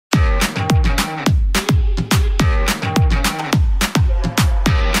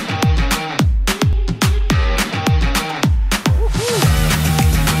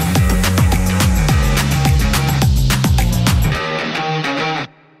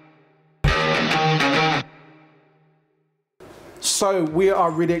So we are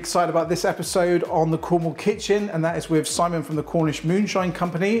really excited about this episode on the Cornwall Kitchen, and that is with Simon from the Cornish Moonshine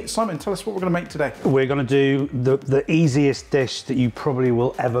Company. Simon, tell us what we're going to make today. We're going to do the easiest dish that you probably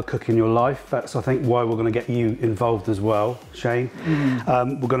will ever cook in your life. That's, I think, why we're going to get you involved as well, Shane.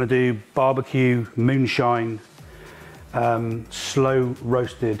 We're going to do barbecue moonshine slow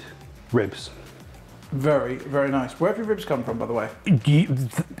roasted ribs. Very, very nice. Where have your ribs come from, by the way?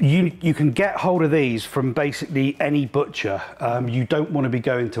 You can get hold of these from basically any butcher. You don't want to be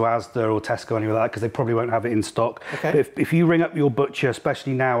going to Asda or Tesco or anything like that because they probably won't have it in stock. Okay. But if you ring up your butcher,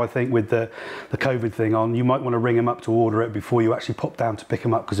 especially now, I think with the COVID thing on, you might want to ring him up to order it before you actually pop down to pick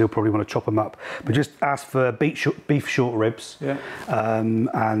them up because he'll probably want to chop them up. But just ask for beef short ribs. Yeah.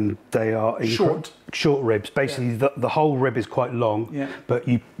 And they are short ribs. Basically, the whole rib is quite long, but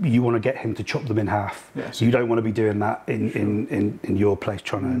you want to get him to chop them in half. Yeah, so you don't want to be doing that in your place,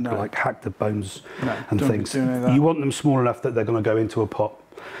 trying to like hack the bones and things. You want them small enough that they're going to go into a pot.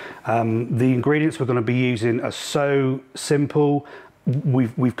 The ingredients we're going to be using are so simple.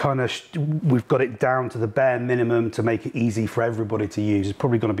 We've got it down to the bare minimum to make it easy for everybody to use. It's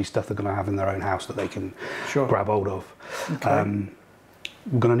probably going to be stuff they're going to have in their own house that they can grab hold of. Okay.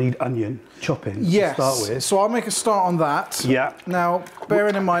 We're going to need onion chopping to start with. So I'll make a start on that. Yeah. Now,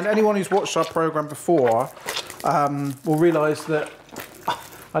 bearing in mind, anyone who's watched our programme before will realise that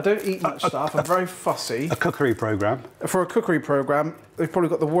I don't eat much stuff. I'm very fussy. A cookery programme. For a cookery programme, they've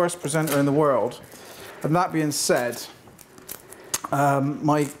probably got the worst presenter in the world. And that being said,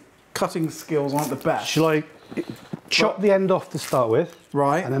 my cutting skills aren't the best. Shall I chop the end off to start with?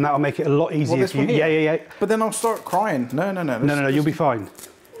 Right. And then that'll make it a lot easier for you. Yeah. But then I'll start crying. No, you'll be fine.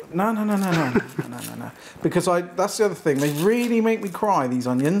 No. Because that's the other thing. They really make me cry, these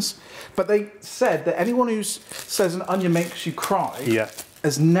onions. But they said that anyone who says an onion makes you cry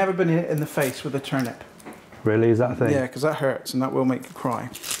has never been hit in the face with a turnip. Really? Is that a thing? Yeah, because that hurts and that will make you cry.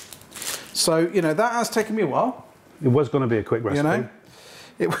 So, that has taken me a while. It was going to be a quick recipe.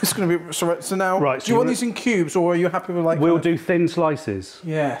 It was going to be so now. Right, do you want these in cubes, or are you happy with like? We'll do thin slices.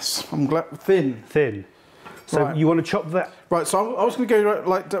 Yes, I'm glad thin. Thin. So you want to chop that? Right. So I was going to go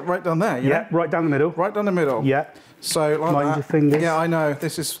right down there. Yeah. Right down the middle. Right down the middle. Yeah. So like mind your fingers. Yeah, I know.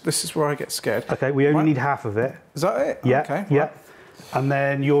 This is where I get scared. Okay. We only need half of it. Is that it? Yeah. Okay. Yeah. Right. And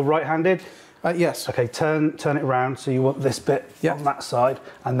then you're right-handed. Yes. Okay. Turn it around. So you want this bit on that side,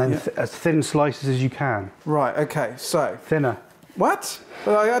 and then as thin slices as you can. Right. Okay. So thinner. What?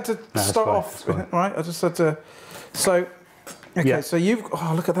 But I had to start off, right? I just had to. So, okay. So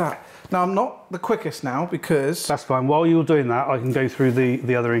oh, look at that. Now I'm not the quickest now because. That's fine. While you're doing that, I can go through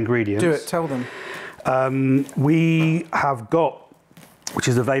the other ingredients. Do it. Tell them. We have got, which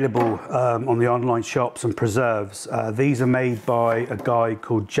is available on the online shops, and preserves. These are made by a guy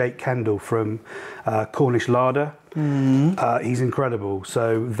called Jake Kendall from Cornish Larder. He's incredible.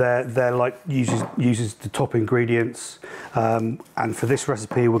 So they're like uses the top ingredients, and for this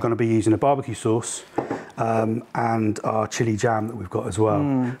recipe we're going to be using a barbecue sauce and our chili jam that we've got as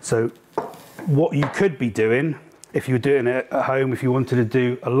well. So what you could be doing if you were doing it at home, if you wanted to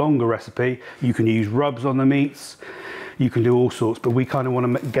do a longer recipe, you can use rubs on the meats. You can do all sorts, but we kind of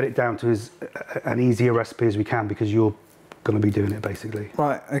want to get it down to an easier recipe as we can because you're going to be doing it basically.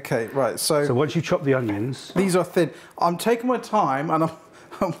 Right. Okay. Right. So once you chop the onions, these are thin. I'm taking my time, and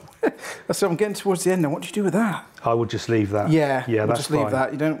I'm getting towards the end now. What do you do with that? I would just leave that. Yeah. That's just leave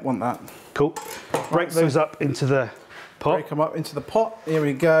that. You don't want that. Cool. Break those up into the pot. Break them up into the pot. Here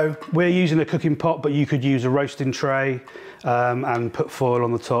we go. We're using a cooking pot, but you could use a roasting tray and put foil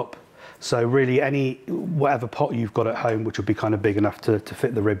on the top. So really whatever pot you've got at home, which would be kind of big enough to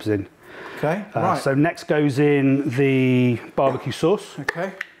fit the ribs in. Okay, right. So next goes in the barbecue sauce.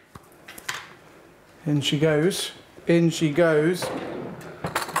 Okay. In she goes. In she goes.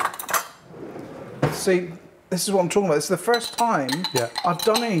 See, this is what I'm talking about. This is the first time I've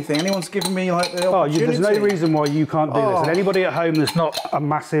done anything. Anyone's given me like the opportunity. There's no reason why you can't do this. And anybody at home that's not a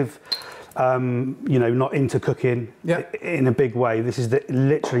massive, not into cooking in a big way, this is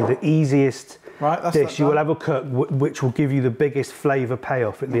literally the easiest dish you will ever cook, which will give you the biggest flavour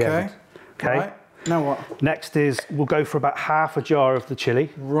payoff at the end. Okay. Right. Now what? Next is we'll go for about half a jar of the chilli.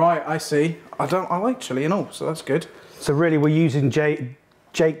 Right, I see. I like chilli and all, so that's good. So really we're using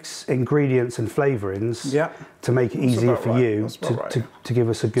Jake's ingredients and flavourings to make it easier for you to give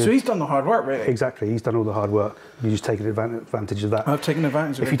us a good... So he's done the hard work, really? Exactly, he's done all the hard work. You're just taking advantage of that. I've taken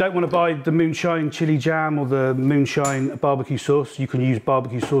advantage of it. If you don't want to buy the Moonshine chili jam or the Moonshine barbecue sauce, you can use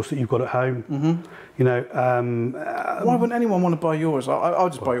barbecue sauce that you've got at home. Why wouldn't anyone want to buy yours? I'll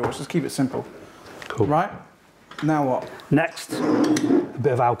just buy yours, just keep it simple. Cool. Right, now what? Next, a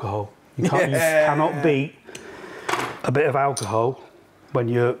bit of alcohol. You cannot beat a bit of alcohol when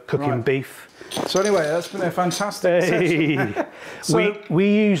you're cooking beef. So anyway, that's been a fantastic session. So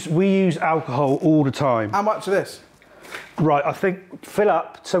we use alcohol all the time. How much of this? Right, I think fill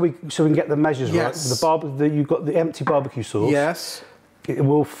up so we can get the measures right. You've got the empty barbecue sauce. Yes. It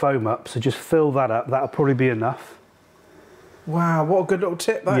will foam up, so just fill that up. That'll probably be enough. Wow, what a good little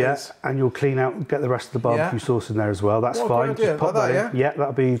tip that is. Yeah, and you'll clean out and get the rest of the barbecue sauce in there as well. That's fine. What a good idea. Just pop like that in. Yeah,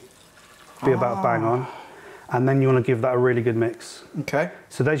 that'll be about bang on. And then you want to give that a really good mix. Okay.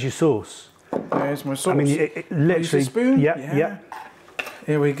 So there's your sauce. There's my sauce. I mean, it literally. A spoon? Yeah.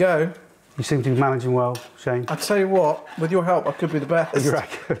 Here we go. You seem to be managing well, Shane. I tell you what, with your help, I could be the best. You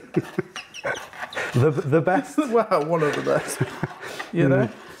reckon? the best? Well, one of the best. You know.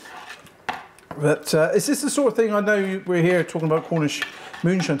 But is this the sort of thing? I know we're here talking about Cornish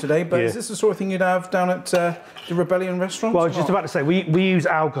moonshine today, but is this the sort of thing you'd have down at the Rebellion restaurant? Well, I was just about to say we use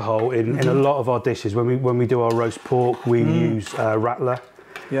alcohol in a lot of our dishes. When we do our roast pork, we use rattler,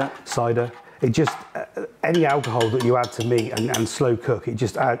 cider. It just any alcohol that you add to meat and slow cook, it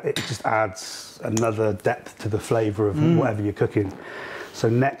just adds another depth to the flavour of whatever you're cooking. So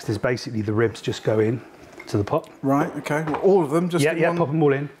next is basically the ribs just go in to the pot. Right. Okay. Well, all of them. Just pop them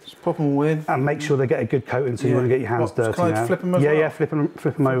all in. Just pop them all in. And make sure they get a good coating. So you want to get your hands dirty can now. I flip them over? Yeah, flip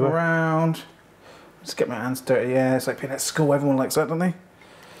them over. Around. Just get my hands dirty. Yeah, it's like being at school. Everyone likes that, don't they?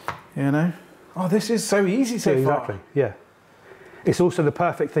 You know. Oh, this is so easy so far. Exactly. Yeah. It's also the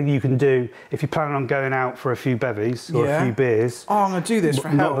perfect thing you can do if you're planning on going out for a few bevies or a few beers. Oh, I'm going to do this for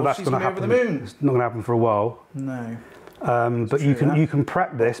hell. That's going to happen. Over the moon. It's not going to happen for a while. No. But you can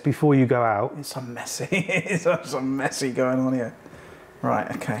prep this before you go out. It's some messy. It's some messy going on here. Right.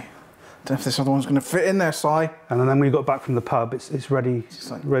 Okay. Don't know if this other one's going to fit in there, Si. And then when you got back from the pub, it's ready,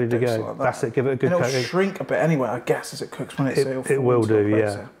 ready to go. Like that's it. Give it a good coating. It'll shrink a bit anyway, I guess, as it cooks when it will do.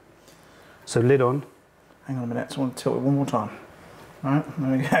 Yeah. So lid on. Hang on a minute. I just want to tilt it one more time. All right,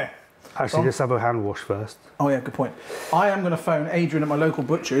 there we go. Actually, let's have a hand wash first. Oh yeah, good point. I am going to phone Adrian at my local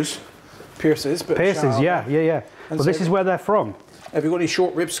butcher's, Pierce's. Pierce's, yeah. Well, this is where they're from. Have you got any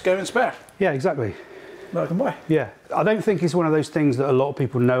short ribs going spare? Yeah, exactly. That I can buy. Yeah, I don't think it's one of those things that a lot of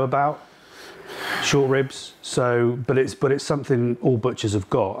people know about. Short ribs, but it's something all butchers have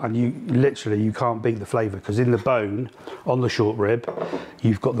got, and you can't beat the flavour because in the bone on the short rib,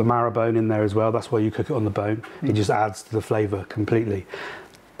 you've got the marrow bone in there as well. That's why you cook it on the bone. It just adds to the flavour completely.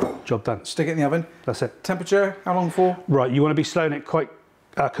 Job done. Stick it in the oven. That's it. Temperature? How long for? Right, you want to be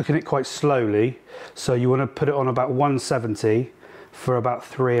cooking it quite slowly. So you want to put it on about 170 for about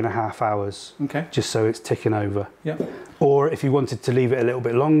 3.5 hours. Okay. Just so it's ticking over. Yeah. Or if you wanted to leave it a little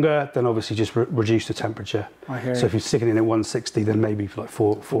bit longer, then obviously just reduce the temperature. I hear so if you're sticking it in at 160, then maybe for like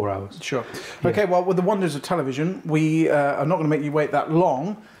four hours. Sure. Yeah. Okay, well, with the wonders of television, we are not going to make you wait that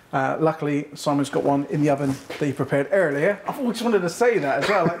long. Luckily, Simon's got one in the oven that he prepared earlier. I've always wanted to say that as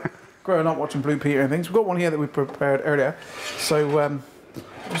well, like growing up watching Blue Peter and things. We've got one here that we prepared earlier. So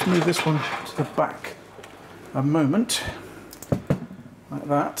just move this one to the back a moment. Like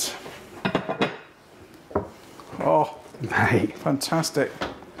that. Oh, mate. Fantastic.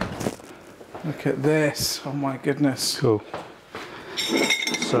 Look at this. Oh my goodness. Cool.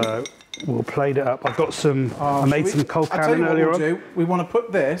 So we'll plate it up. I've got some, I made some cold cannon earlier on. We want to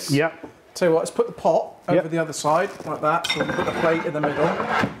put this. Yep. Tell you what, let's put the pot over the other side, like that. So we'll put the plate in the middle.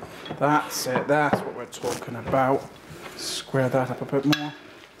 That's it. That's what we're talking about. Square that up a bit more.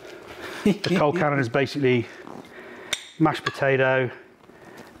 The cold cannon is basically mashed potato,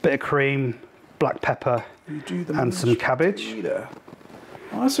 bit of cream, black pepper, and some cabbage. Oh,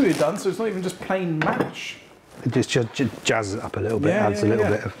 that's what you've done. So it's not even just plain mash. It just jazzes it up a little bit, adds a little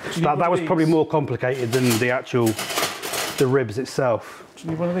bit of. That was probably more complicated than the ribs itself. Do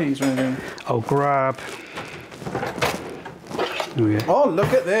you need one of these or anything? I'll grab. Oh,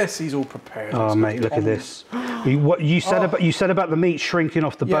 look at this! He's all prepared. Oh, mate, look at this. What you said about the meat shrinking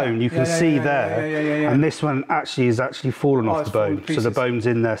off the bone. You can see there, and this one is actually fallen off the bone. So the bone's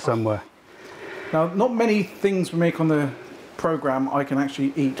in there somewhere. Now, not many things we make on the programme I can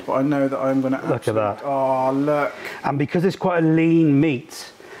actually eat, but I know that I'm going to. Look at that. Oh, look! And because it's quite a lean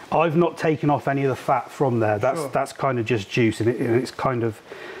meat, I've not taken off any of the fat from there. That's kind of just juice, and it's kind of.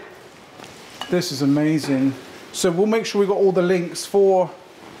 This is amazing. So we'll make sure we've got all the links for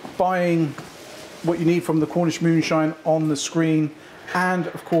buying what you need from the Cornish Moonshine on the screen, and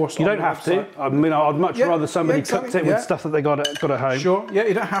of course you don't have to. I mean, I'd much rather somebody cooked it with stuff that they got at home. Sure, yeah,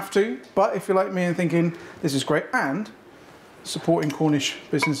 you don't have to, but if you're like me and thinking this is great, and supporting Cornish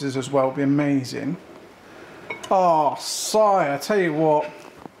businesses as well would be amazing. Oh, Si, I tell you what.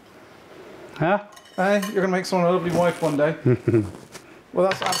 Huh? Hey, you're going to make someone a lovely wife one day. Well,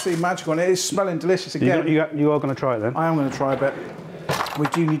 that's absolutely magical, and it is smelling delicious again. You are going to try it then? I am going to try a bit. We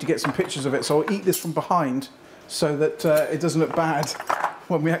do need to get some pictures of it, so I'll eat this from behind so that it doesn't look bad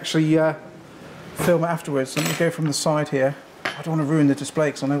when we actually film it afterwards. Let me go from the side here. I don't want to ruin the display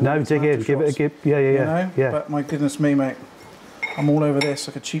because I know. No, dig in. Give it a give. Yeah, yeah, yeah. You know? Yeah. But my goodness me, mate. I'm all over this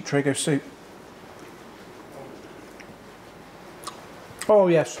like a cheap Trago soup. Oh,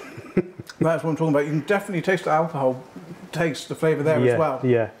 yes. That's what I'm talking about. You can definitely taste the alcohol, taste the flavour there as well.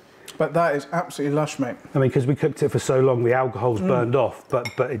 Yeah. But that is absolutely lush, mate. I mean, because we cooked it for so long, the alcohol's burned off, but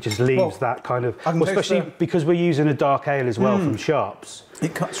it just leaves that kind of... Well, especially because we're using a dark ale as well from Sharps.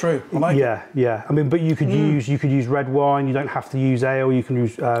 It cuts through. I like it. Yeah. I mean, but you could use red wine. You don't have to use ale. You can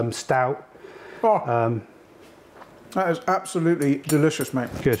use stout. Oh, that is absolutely delicious, mate.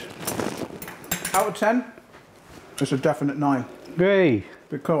 Good. Out of 10, it's a definite 9. Great.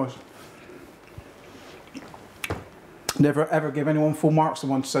 Because never ever give anyone full marks.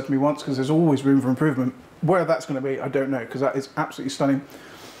 Someone said to me once, because there's always room for improvement. Where that's going to be, I don't know, because that is absolutely stunning.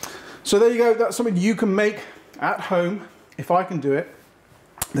 So there you go. That's something you can make at home. If I can do it,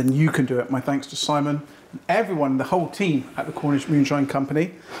 then you can do it. My thanks to Simon and everyone, the whole team at the Cornish Moonshine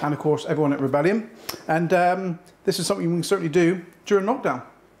Company, and of course everyone at Rebellion. And this is something we can certainly do during lockdown.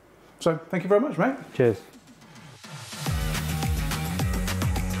 So thank you very much, mate. Cheers.